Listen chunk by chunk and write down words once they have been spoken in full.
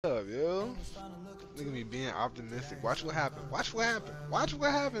Up, yo. Look at me being optimistic. Watch what happened. Watch what happened. Watch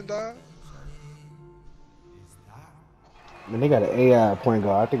what happened, dog. Man, they got an AI point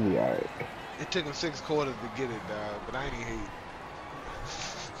guard. I think we alright. It took him 6 quarters to get it, dog. But I ain't hate.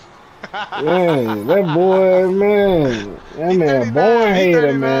 Man, that boy, man. That He man, born 39. He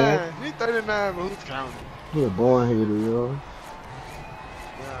hater, man. 39. He 39, but who's counting? He a born hater, yo.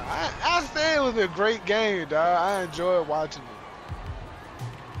 I say it was a great game, dog. I enjoyed watching it.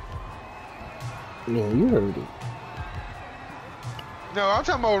 Yeah, you heard it. No, I'm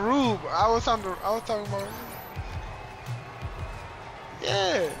talking about Rube. I was talking about Rube.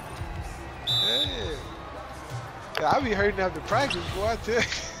 Yeah. Yeah, I be hurting after practice, boy, I tell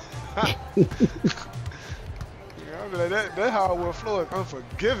you. I be like, that hardwood floor is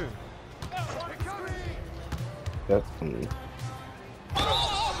unforgiving. That's funny.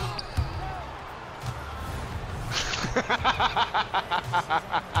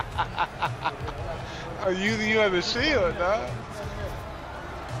 I'm using you as a shield, dog.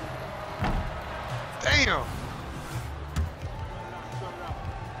 Damn.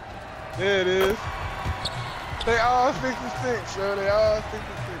 There it is. They all 66, yo. They all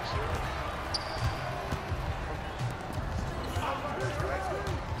 66, yo.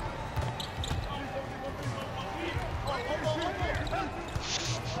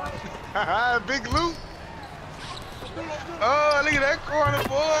 Big loop. Oh, look at that corner,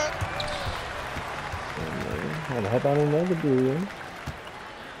 boy. I hope I don't never do it.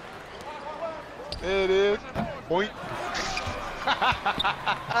 There it is. Point.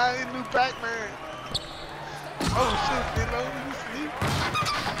 He knew Pac-Man. Oh shit, Dilo, you sleep?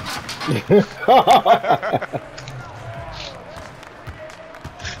 Yeah, it's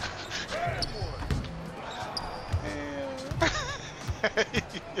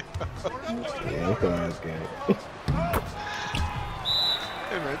all okay.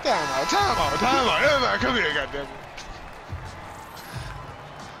 Hey man, time out. Everybody, come here, goddammit.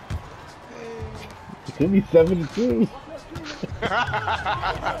 It could be 72.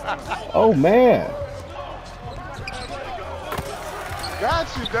 Oh man. Got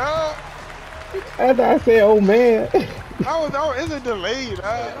you, dog. After I say, oh man. Oh, it's a delay,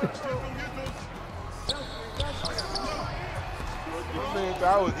 dog. Man,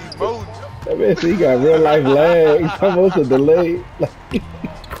 I was emoting. That man said he got real life lag. It's almost a delay.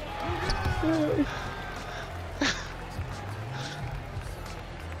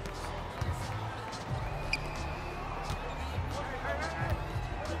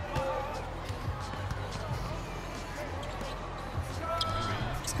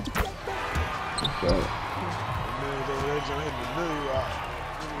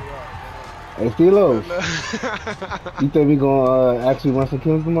 Hey, Stilo, you think we gonna actually run some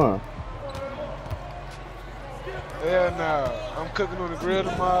kills tomorrow? Hell no. I'm cooking on the grill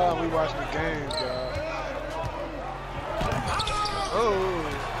tomorrow and we watching the games, dog. Oh.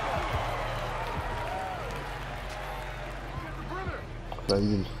 So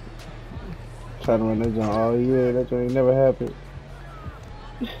you just try to run that joint all year. That joint ain't never happened.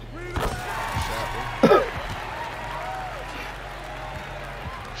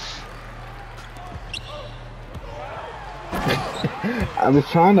 I was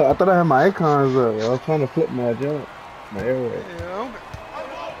trying to. I thought I had my icons up. I was trying to flip my jump, my airway. Yeah.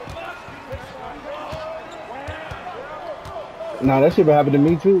 Nah, that shit happened to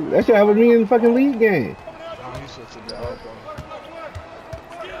me too. That shit happened to me in the fucking league game. Oh, you switched it up.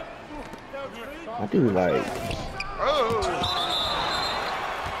 I think like. Oh.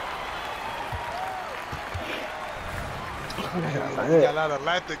 You got a lot of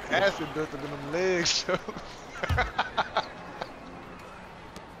lactic acid built up in them legs, so.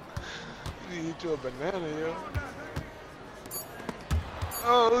 You need to eat you a banana, yo.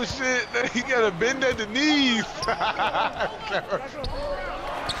 Oh shit, you gotta bend at the knees.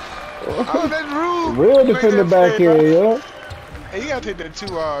 Oh, that's rude. Real defender back here, yo. Hey, you gotta take that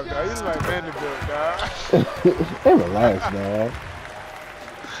 2 off, dog. You look like Vanderbilt, dog. Hey, relax, dog.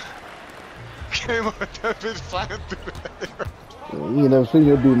 Came on that bitch flying through the air. You never seen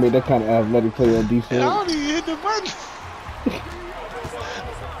your dude make that kind of athletic play on defense. I don't even hit the button.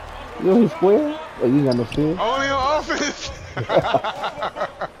 You know he's square? Oh, you ain't got no fear? Only on offense. I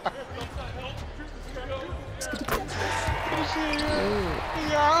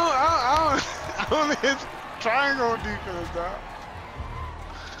only hit triangle defense, dog.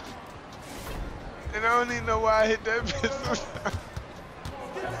 And I don't even know why I hit that bitch.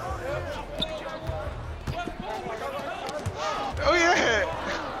 Oh yeah.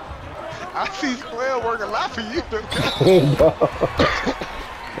 I see square work a lot for you.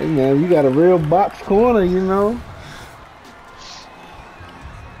 Hey man, you got a real box corner, you know.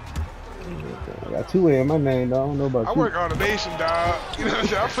 I got 2 in my name, dog. I don't know I about you. work automation, dog. You know what I'm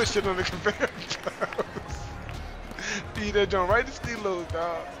saying? I put shit on the conveyor belt. Feed that joint right to Steelos,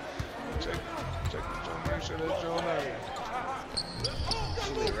 dog. Check the joint, make sure that joint out here.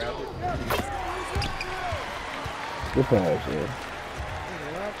 Fully rabbit. Good pass, yeah.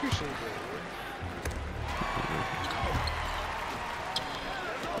 Yeah, I appreciate that.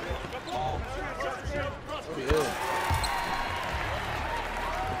 Oh, yeah.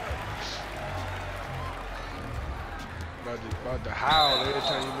 About to howl every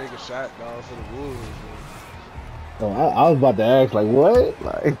time you make a shot, dog, for the Wolves. Oh, I was about to ask, like, what?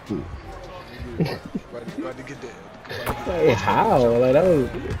 Like, About to get that. like how? Like, that was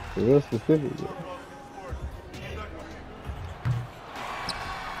real specific.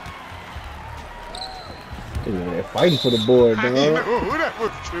 Yeah. They're fighting for the board, I dog. didn't know who that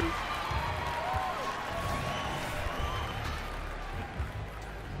was, too.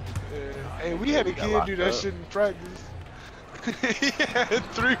 Hey, we had a kid do that shit in practice. He had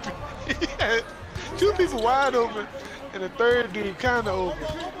he had 2 people wide open, and the third dude kind of open,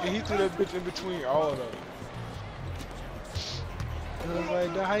 and he threw that bitch in between all of them. And I was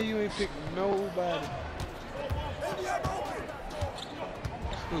like, how you ain't pick nobody?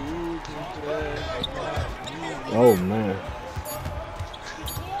 Oh man.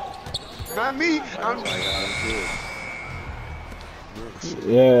 Not me. I'm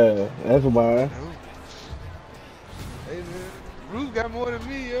Yeah, that's why. Hey man, Ruth got more than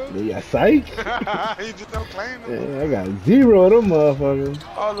me, yo. Yeah, psych. He just don't claim them. Yeah, I got 0 of them motherfuckers.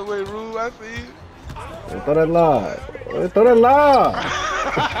 All the way, Ruth. I see you. Throw that lob. Throw that lob.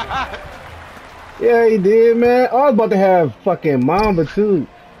 Yeah, he did, man. I was about to have fucking Mamba too.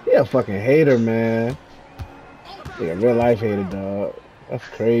 He a fucking hater, man. He a real life hater, dog. That's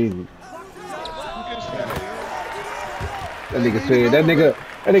crazy. That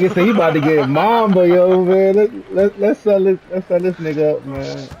nigga said he about to get Mamba, yo, man. Let's sell this nigga up,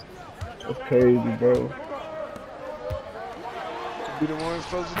 man. That's crazy, bro. Be the ones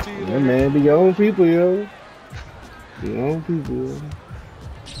closer to you. Yeah, man, be your own people, yo. Be your own people, yo.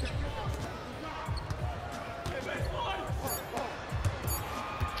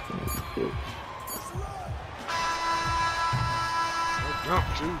 Jump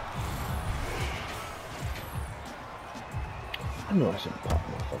too. I know I should pop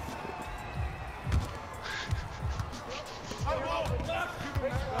my fucking kid.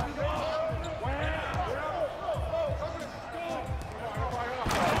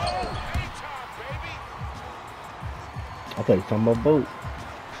 I thought you were talking about boat.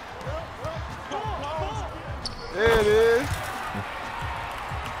 There it is.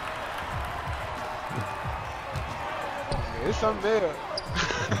 There's something there.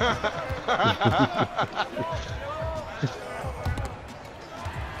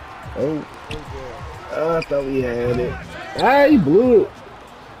 Oh, I thought we had it. Ah, he blew it.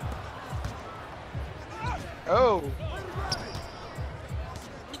 Oh.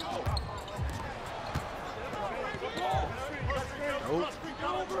 Nope.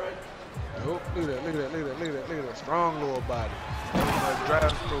 Nope. Look at that. Strong lower body. My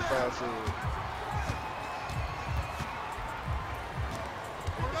draft profile said.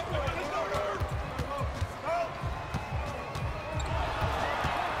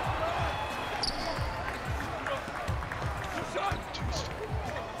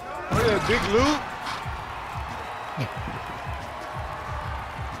 Oh yeah, big loop.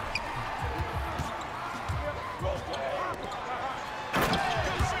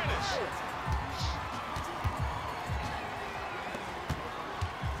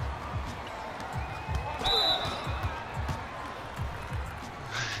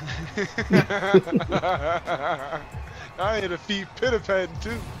 I had a feet pitter-patting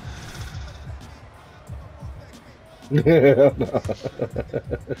too. Yeah, no.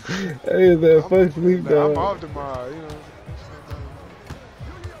 Hey, that fuck sleep, dog. I'm off tomorrow, you know.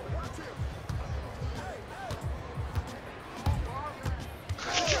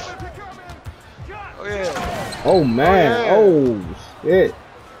 Oh yeah. Oh man. Oh, shit.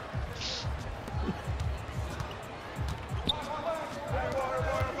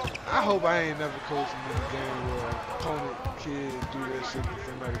 I hope I ain't never coaching in a game where an opponent kid do that shit to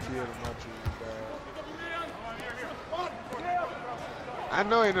somebody kid on my team, dog. I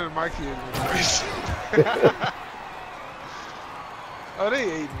know ain't none of my kids in the race. Oh, they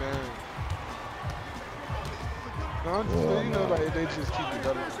 8-9. No, I'm just, you know, like they just keep it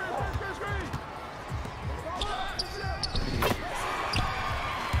up.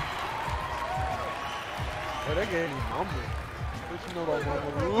 Oh, that game is mumble. What you know about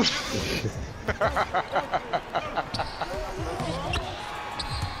mumble rules?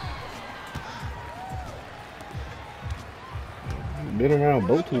 been around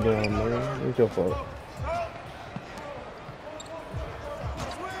both too long, man. Ain't your fault.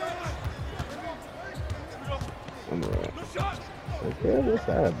 I'm alright. Okay, that's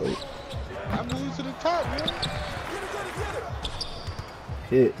side, bro. I moved to the top, man.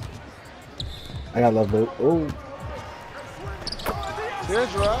 Shit. I got love boat. Oh.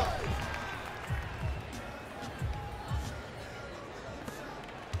 Teardrop.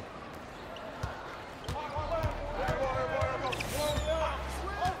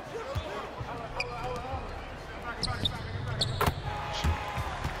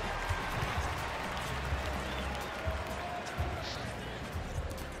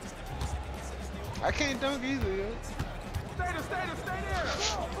 I can't dunk either, yo. Stay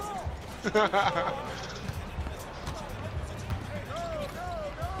there.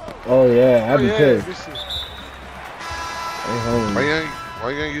 Oh yeah, I'd be pissed. Why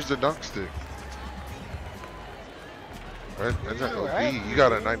you ain't use the dunk stick? That's not OP. You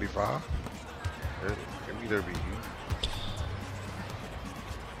got a 95. Give me their BU.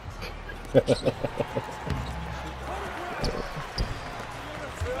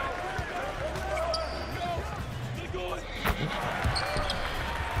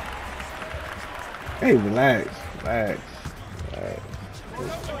 Hey, relax.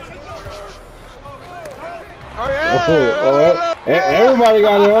 Oh yeah! Oh, everybody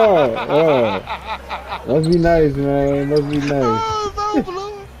got it on. Must be nice, man. Must be nice.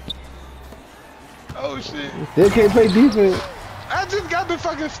 Oh shit! Still can't play defense. I just got the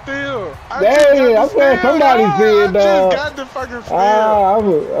fucking steal. Dang, I'm glad somebody see it, dog. I just got the fucking steal.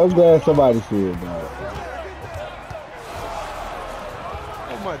 I'm glad somebody see it, dog.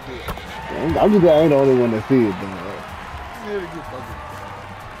 Oh my dick. I'm just glad I ain't the only one that see it, dog. You need to get fucking.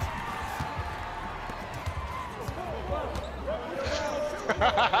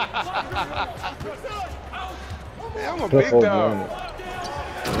 Yeah, I'm a big dog.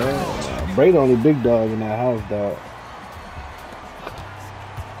 Yeah, Brady only big dog in that house, dog.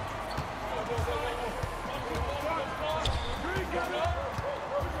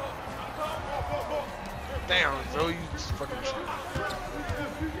 Damn, bro, you just fucking shit.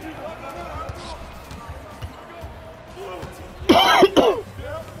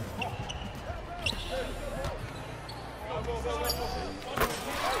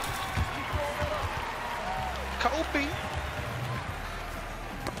 Kobe.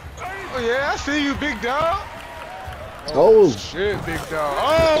 Oh yeah, I see you, big dog. Oh shit, big dog.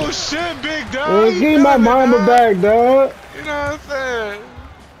 Oh shit, big dog. Man, give my mama back, dog. You know what I'm saying?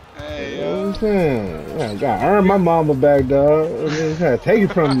 Hey, you know what I'm saying? I gotta earn my mama back, dog. I mean, gotta take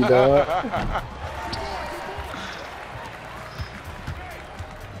it from you, dog.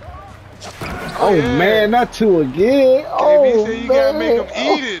 Oh yeah. Man, not two again. Oh KB said you gotta make them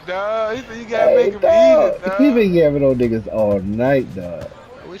eat it, dog. He said you gotta make them eat it, dog. He been giving those niggas all night, dog.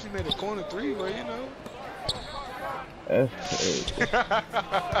 I wish he made a corner three, but you know. That's crazy.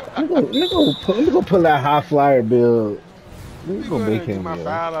 Let me go pull that high flyer build. Let me go make him. Get my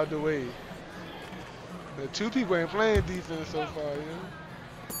foul out the way. The two people ain't playing defense so far, you know.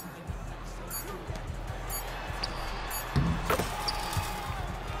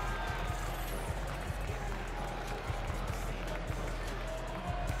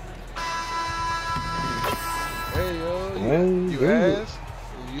 Hey yo, you ask,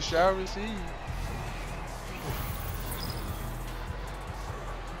 you shall receive.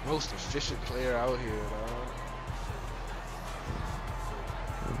 Most efficient player out here, dog.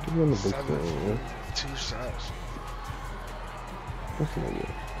 7 for 2 shots. That's not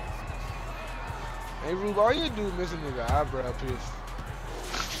good. Hey Rube, all you do missing nigga eyebrow pierce.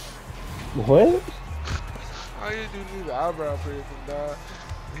 What? All you do is the eyebrow piercing, dog.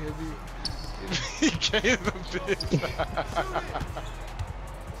 He'll be. He gave the bitch.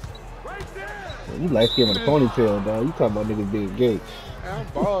 You like him in a ponytail, dog. You talking about niggas being gay. I'm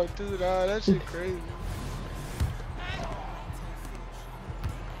bald too, dog. That shit crazy.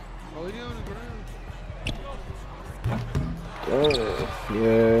 Oh, he on the ground. Oh,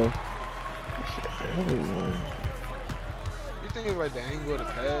 yeah. You think it's like the angle of the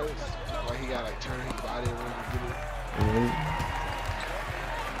pass? Like he got like turn his body around to get it?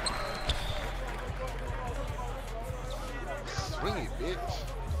 Swing it, bitch.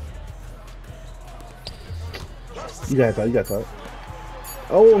 You got that.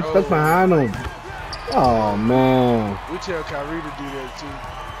 Oh, I'm stuck behind him. Oh, man. We tell Kyrie to do that, too.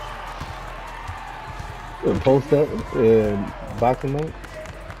 Post up and box him out.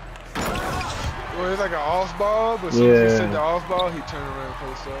 Well, it's like an off ball, but as soon as he sent the off ball, he turned around and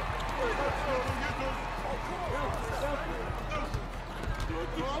post up.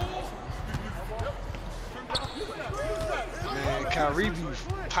 Man, Kyrie be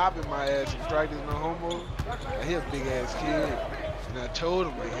popping my ass in practice, no homo. Like, he a big ass kid. And I told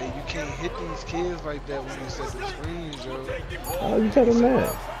him, like, hey, you can't hit these kids like that when you set the screens, yo. Oh, you tell him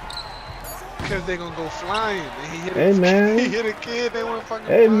that? Because they gonna go flying. And he hit Hey, man. he hit a kid, they went fucking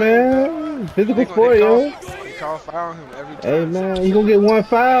Hey, flying. man. Physical sport, yo. They call foul him every time. Hey, man. You gonna get one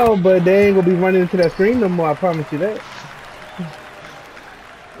foul, but they ain't gonna be running into that screen no more. I promise you that.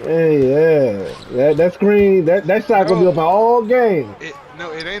 Hey, yeah. That screen, that shot gonna be open all game.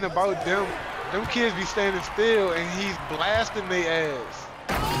 No, it ain't about them. Them kids be standing still, and he's blasting their ass.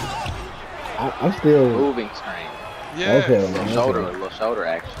 I'm still moving screen. Yeah. Okay, a little shoulder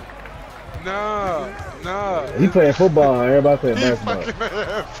action. No. He playing football. Everybody playing basketball.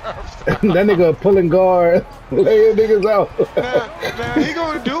 That nigga pulling guard, laying niggas out. Now he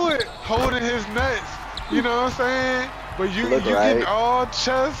gonna do it, holding his nuts. You know what I'm saying? But you getting all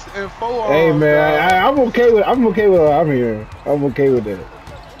chest and forearms. Hey man, I'm okay with what I'm hearing. I'm okay with that.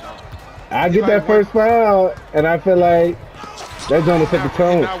 I get that first foul, and I feel like that's gonna set the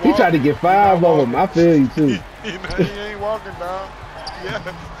tone. He tried to get 5 of them. I feel you too. He ain't walking down. Yeah,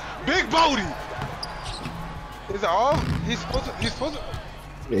 big booty. Is it off? He's supposed to.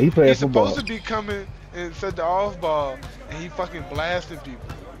 Yeah, he playing he's football. Supposed to be coming and set the off ball, and he fucking blasting people.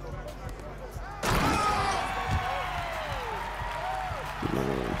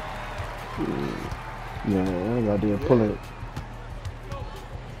 No, I'm about to pull it.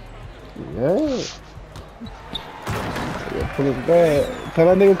 Yeah. Pull it back. Tell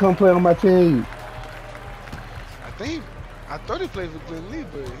that nigga come play on my team. I thought he played for Glen Lee,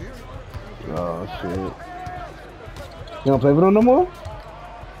 but oh shit. You don't play with him no more? I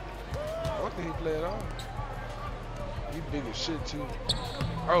don't think he play at all. He big as shit too.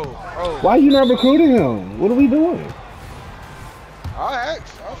 Oh. Why you not recruiting him? What are we doing? I'll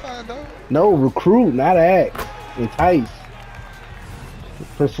ask. I'll find out. No, recruit, not ask. Entice.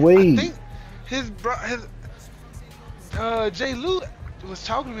 Persuade. I think Jay Lou was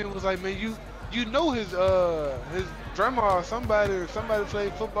talking to me and was like, man, you know his grandma or somebody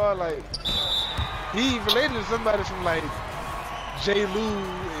played football, like he related to somebody from like Jay Lou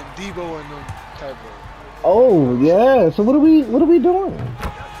and Debo and them type of. Oh yeah. So what are we doing? I don't know.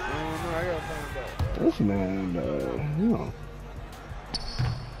 I gotta find out. This man, you know.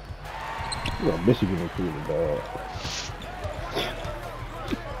 You got Michigan recruited, dog.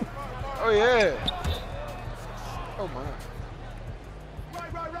 Oh yeah. Oh my.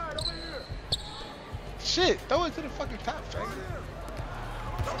 Right, over here. Shit, throw it to the fucking top, faggot.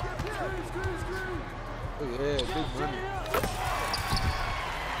 Oh yeah, big money.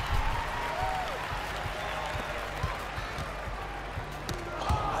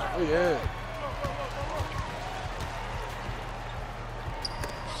 Oh yeah.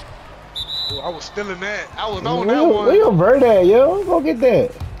 Oh, I was still in that. I was on that one. Where your bird at, yo? Go get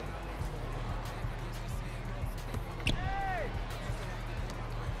that.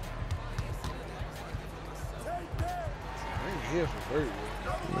 Here for bird,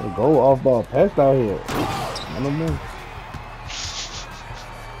 go off ball pest out here. I don't know.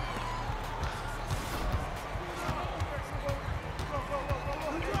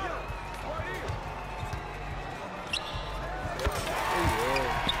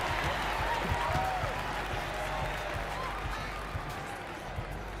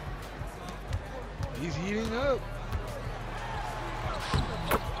 He's heating up.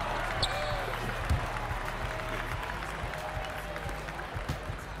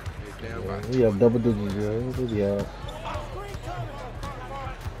 We have double digits, yo. Yeah.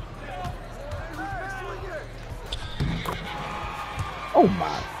 Oh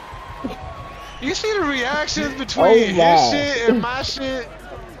my. You see the reactions between his shit and my shit?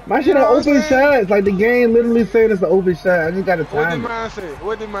 My shit are open shots. Like the game literally saying it's an open shot. I just got to time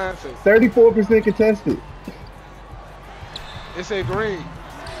What did mine say? 34% contested. It said green.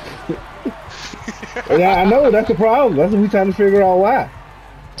 Yeah, I know. That's the problem. That's what we trying to figure out why.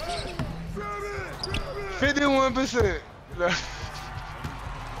 51%.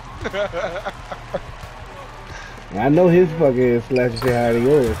 I know his fucking slash shit higher than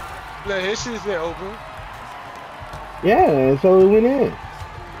yours. Look, his shit said open. Yeah, and so it went in.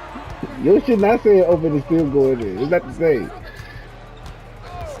 Your shit not saying open and still going in. It's not the same.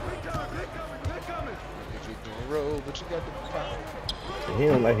 He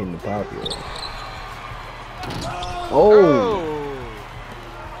don't like hitting the pop, yo. Oh!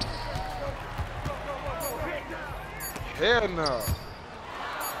 Hell no.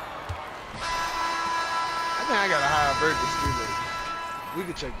 I think I got a higher burger still. We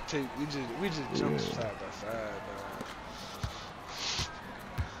can check the tape. We just jumped side by side, dog.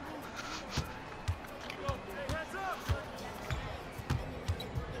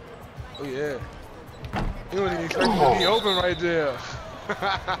 Oh yeah. You wouldn't even expect it to be open right there.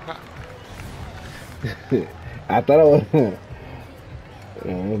 I thought I was. Yeah,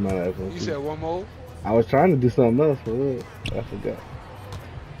 that's my last one. You said one more? I was trying to do something else for real. I forgot.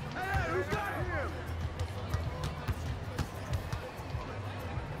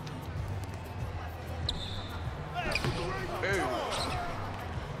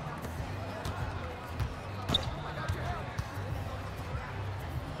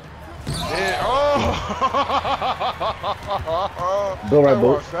 Yeah. Oh! Go right,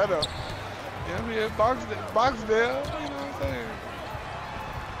 boy. Setup. Yeah, I mean, box there. You know what I'm saying?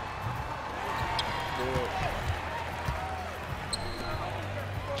 Yeah.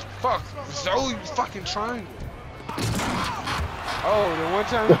 Fuck. Zoe fucking triangle. Oh, the one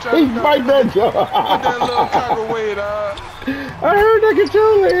time you tried He to fight that job. put that little cock away, dog. I heard that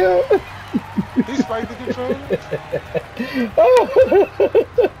controller, yo. He spiked the controller?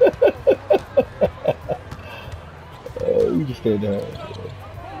 Oh, you just stay down.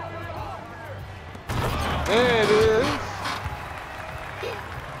 There it is.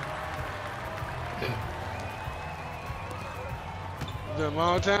 The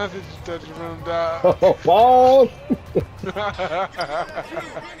amount of times that you touch it from dog. Oh, balls.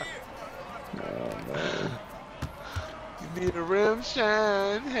 You need a rim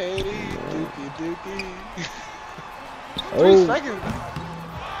shine. Hey, dookie. 3 seconds.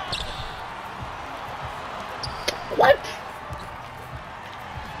 What?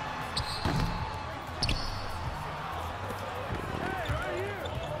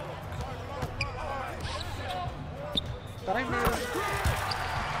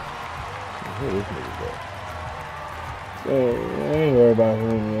 Yo, I ain't worried about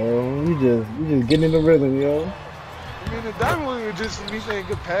him, yo. We just getting in the rhythm, yo. I mean, the diamond one was just me saying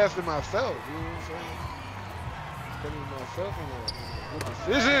good pass to myself. You know what I'm saying? Getting myself in a good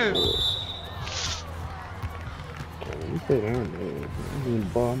decision. You stay down there. I'm getting the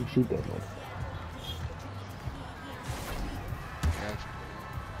ball. I'm gonna shoot that one.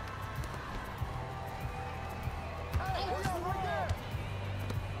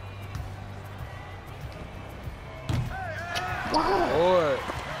 Boy.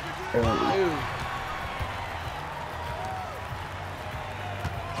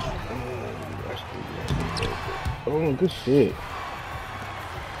 Oh, good shit.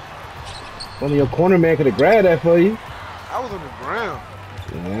 One of your corner man could have grabbed that for you. I was on the ground.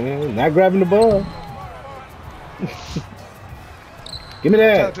 Man, not grabbing the ball. Give me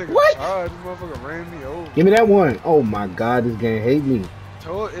that. What? This motherfucker ran me over. Give me that one. Oh my God, this game hate me.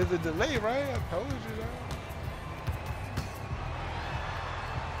 It's a delay, right? I told you that.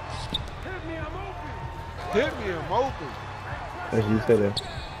 Hit me, I'm open. As you said that.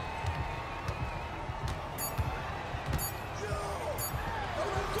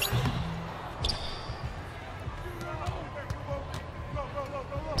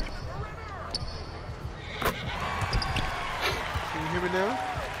 Can you hear me now?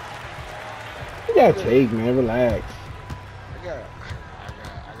 You gotta take, man. Relax. I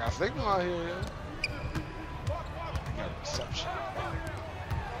got signal out here, yeah. I got reception.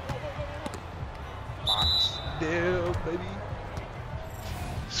 Box deal, baby.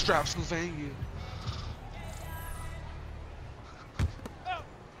 Straps Lasagna.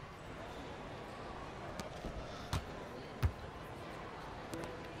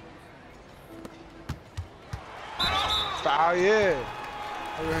 Foul, yeah.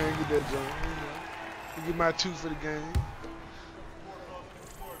 I'll go ahead and get that jump. You know. Get my 2 for the game.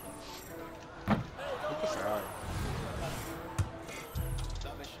 Foul.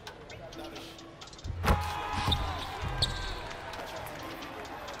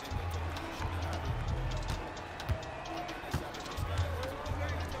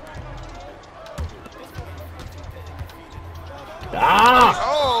 Ah!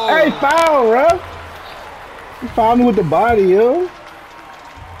 Oh! Hey, foul, bro. You fouled me with the body, yo.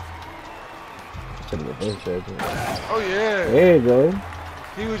 Oh, yeah. There you go.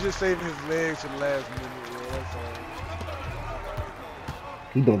 He was just saving his legs for the last minute. Yeah, that's all.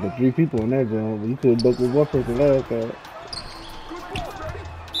 He dunked the 3 people in that zone, but he could have dunked with 1 person last time.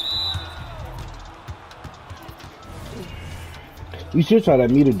 We should try that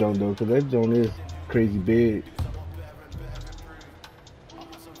meter dunk though, because that zone is crazy big.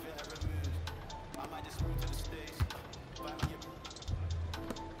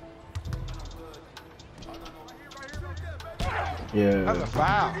 Yeah. That's a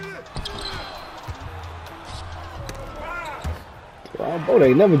foul. Oh, boy,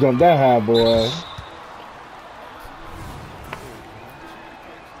 they never jumped that high, boy.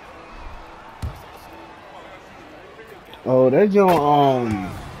 Oh, that joint,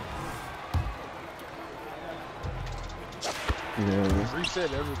 Yeah.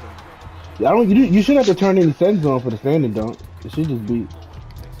 Reset everything. I don't. You shouldn't have to turn any settings on for the standing dunk. It should just be.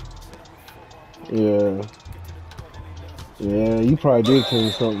 Yeah. Yeah. You probably did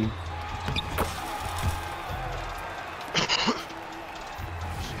change something.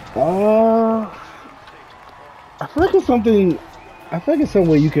 I feel like it's something. I feel like it's some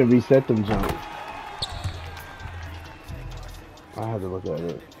way you can reset them jumps. I have to look at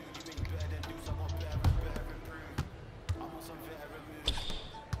it.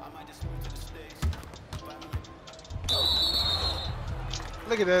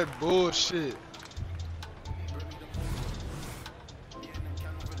 Look at that bullshit.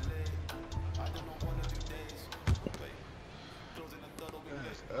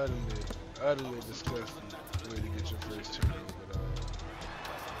 That's utterly disgusting way to get your first turnover, dog.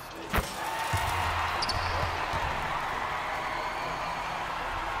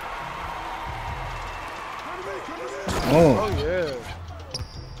 Oh yeah.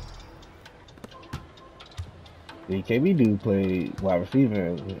 The KB dude played wide receiver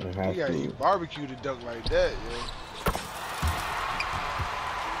in high You gotta school. eat barbecue to dunk like that, yeah.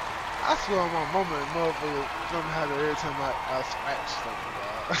 I swear on my mama and motherfucker, something happen every time I scratch something,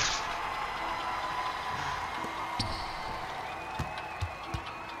 dog.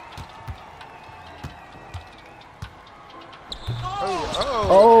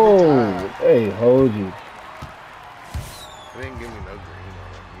 Oh, hey, hold you. They didn't give me no green on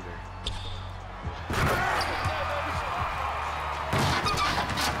it either.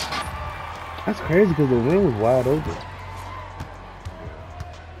 That's crazy because the rim was wide open.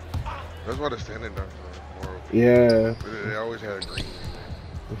 That's why the standing dunks are more open. Yeah. They always had a green in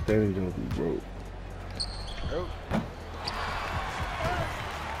The standing dunk be broke. Oh.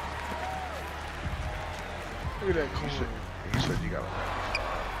 Look at that corner. You said you got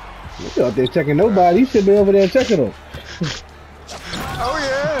You out there checking nobody. You should be over there checking them. Oh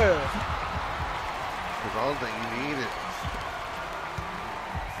yeah. Because I don't think you need it.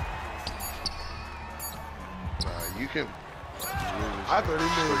 Nah, you can. I thought he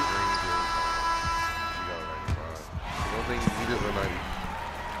made it. You got a 95. The only thing you need is a 90.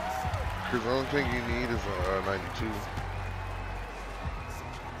 Because the only thing you need is a 92. Man,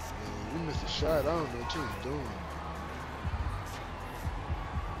 you missed a shot. I don't know what you was doing.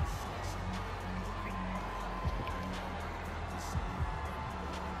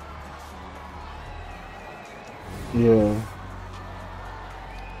 Yeah.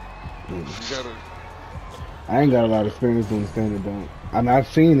 You gotta. I ain't got a lot of experience doing standing dunk. I mean, I've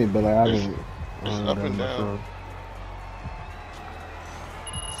seen it, but like, I haven't. It's up and down.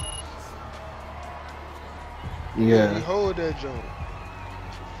 Yeah. You hold that jump.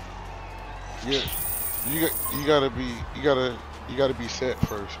 Yeah. You gotta be set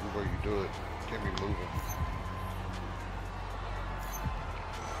first before you do it. You can't be moving.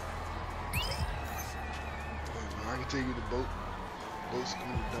 I can take you to boat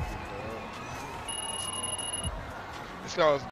school dumping, dog. It's called